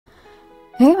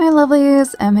Hey my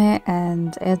lovelies, Emma,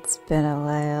 and it's been a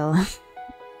while.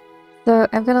 So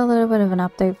I've got a little bit of an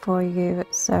update for you,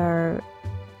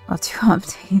 well, two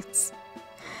updates.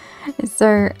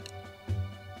 So,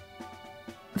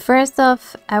 first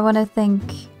off, I want to thank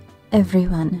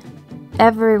everyone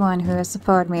who has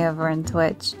supported me over on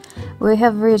Twitch. We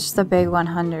have reached the big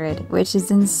 100, which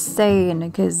is insane,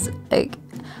 because, like,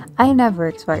 I never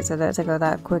expected it to go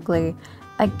that quickly.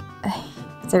 Like,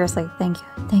 seriously, thank you.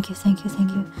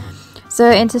 So,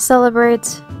 and to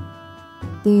celebrate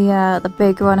the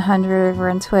big 100 over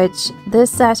on Twitch,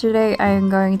 this Saturday I am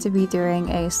going to be doing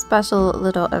a special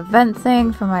little event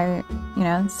thing for my,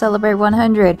 celebrate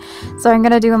 100. So I'm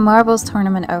going to do a marbles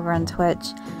tournament over on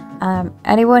Twitch.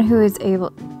 Anyone who is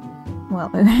able,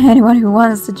 well, anyone who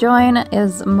wants to join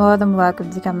is more than welcome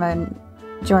to come and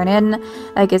join in.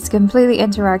 Like, it's a completely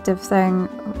interactive thing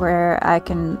where I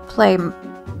can play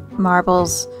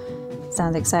marbles.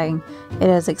 Sounds exciting. It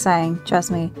is exciting,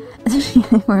 trust me.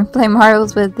 We're playing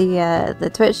marbles with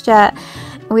the Twitch chat.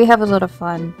 We have a lot of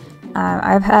fun.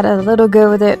 I've had a little go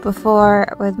with it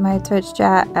before with my Twitch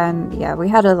chat, and yeah, we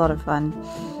had a lot of fun.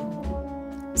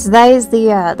 So that is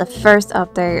the first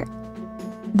update.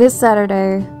 This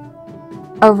Saturday,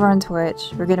 over on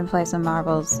Twitch, we're gonna play some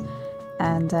marbles,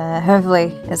 and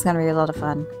hopefully it's gonna be a lot of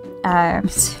fun.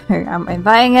 So I'm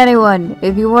inviting anyone.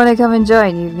 If you want to come and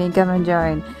join, you can come and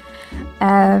join.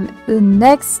 The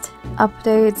next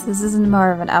update, this isn't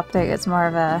more of an update, it's more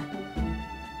of a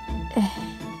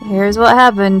here's what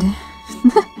happened.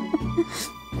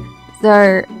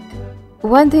 So,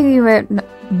 one thing you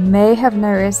may have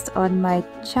noticed on my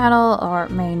channel, or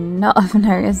may not have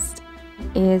noticed,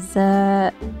 is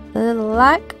the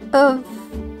lack of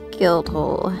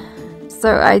GuildHall.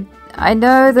 So I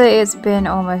know that it's been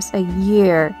almost a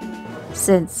year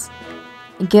since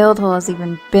GuildHall has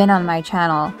even been on my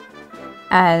channel,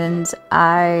 and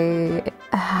I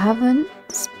haven't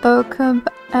spoken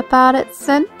about it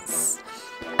since.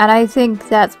 And I think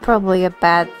that's probably a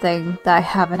bad thing that I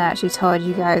haven't actually told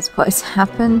you guys what's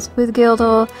happened with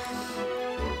GuildHall.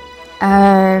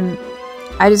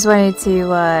 I just wanted to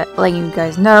let you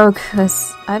guys know,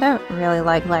 because I don't really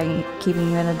like keeping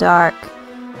you in the dark,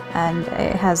 and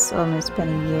it has almost been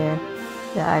a year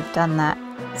that I've done that.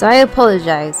 So I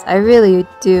apologize. I really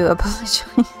do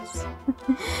apologize.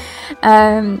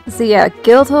 So yeah,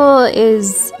 GuildHall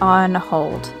is on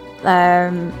hold.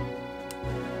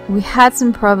 We had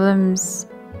some problems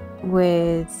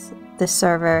with the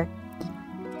server.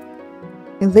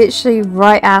 Literally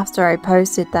right after I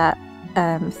posted that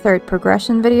third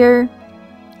progression video,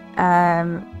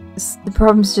 the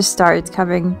problems just started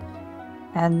coming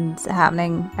and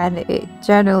happening, and it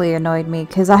generally annoyed me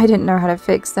because I didn't know how to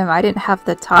fix them. I didn't have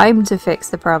the time to fix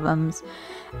the problems,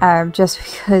 just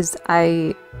because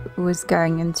I was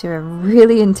going into a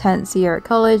really intense year at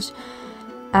college.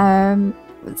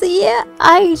 So yeah,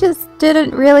 I just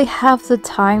didn't really have the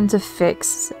time to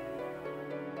fix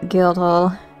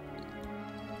GuildHall.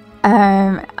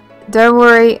 Don't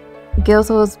worry,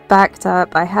 GuildHall's backed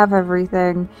up. I have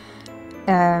everything.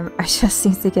 I just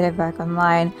need to get it back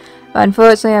online. But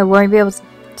unfortunately, I won't be able to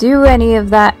do any of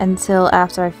that until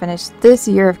after I finish this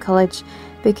year of college,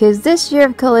 because this year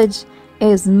of college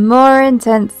is more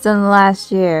intense than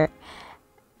last year.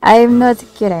 I'm not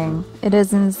kidding. It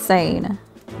is insane.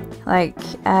 Like,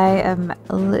 I am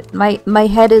my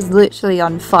head is literally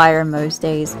on fire most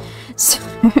days. So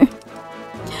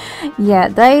yeah,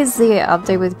 that is the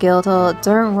update with GuildHall.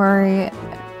 Don't worry,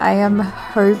 I am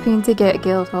hoping to get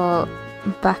GuildHall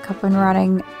back up and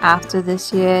running after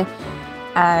this year,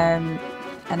 and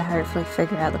hopefully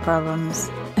figure out the problems.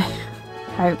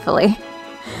 Hopefully.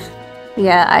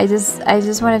 Yeah, I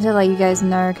just wanted to let you guys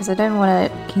know, because I don't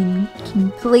want to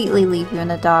completely leave you in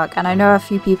the dark, and I know a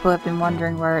few people have been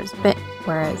wondering where it's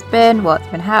been, what's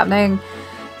been happening.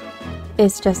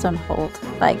 It's just on hold.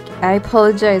 Like, I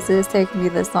apologize that it's taken me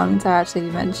this long to actually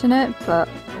mention it, but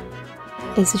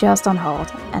it's just on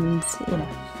hold, and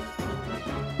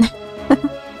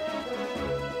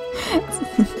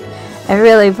I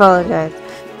really apologize.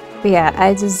 But yeah,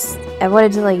 I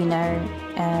wanted to let you know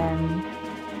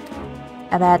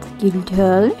about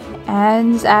GuildHall,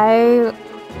 and I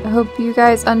hope you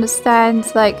guys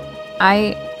understand. Like,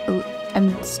 I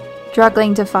am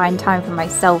struggling to find time for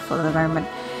myself at the moment.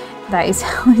 That is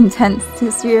how intense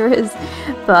this year is.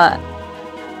 But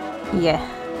yeah,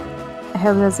 I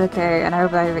hope that's okay, and I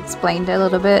hope I've explained it a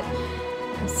little bit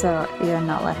so you're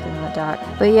not left in the dark.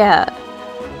 But yeah,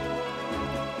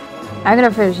 I'm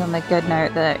gonna finish on the good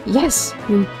note that yes,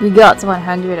 we got to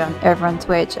 100 over on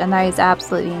Twitch, and that is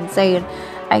absolutely insane.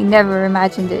 I never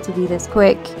imagined it to be this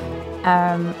quick.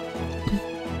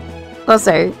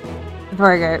 Also,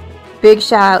 before I go, big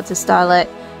shout out to Starlet.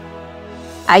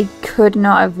 I could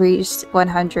not have reached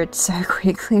 100 so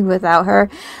quickly without her.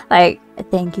 Like,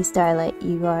 thank you, Starlet.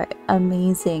 You are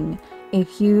amazing.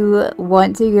 If you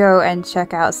want to go and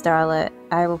check out Starlet,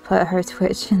 I will put her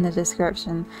Twitch in the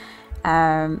description.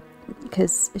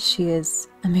 Because she is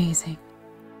amazing.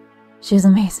 She's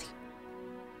amazing.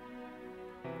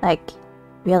 Like,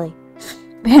 really.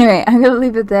 But anyway, I'm gonna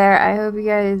leave it there. I hope you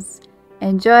guys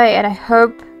enjoy, and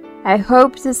I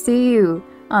hope to see you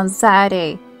on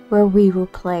Saturday, where we will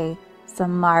play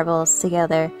some marbles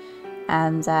together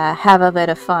and have a bit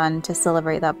of fun to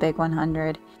celebrate that big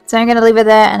 100. So I'm gonna leave it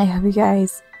there, and I hope you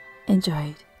guys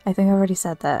enjoyed. I think I already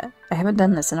said that. I haven't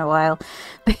done this in a while.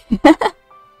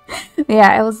 Yeah,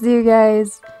 I will see you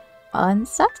guys on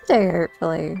Saturday,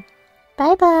 hopefully.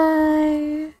 Bye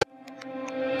bye!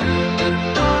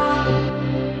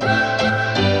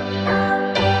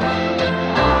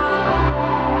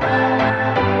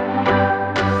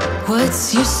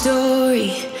 What's your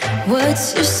story?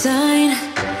 What's your sign?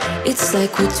 It's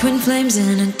like we're twin flames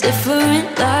in a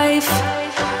different life.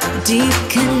 Deep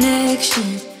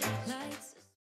connection.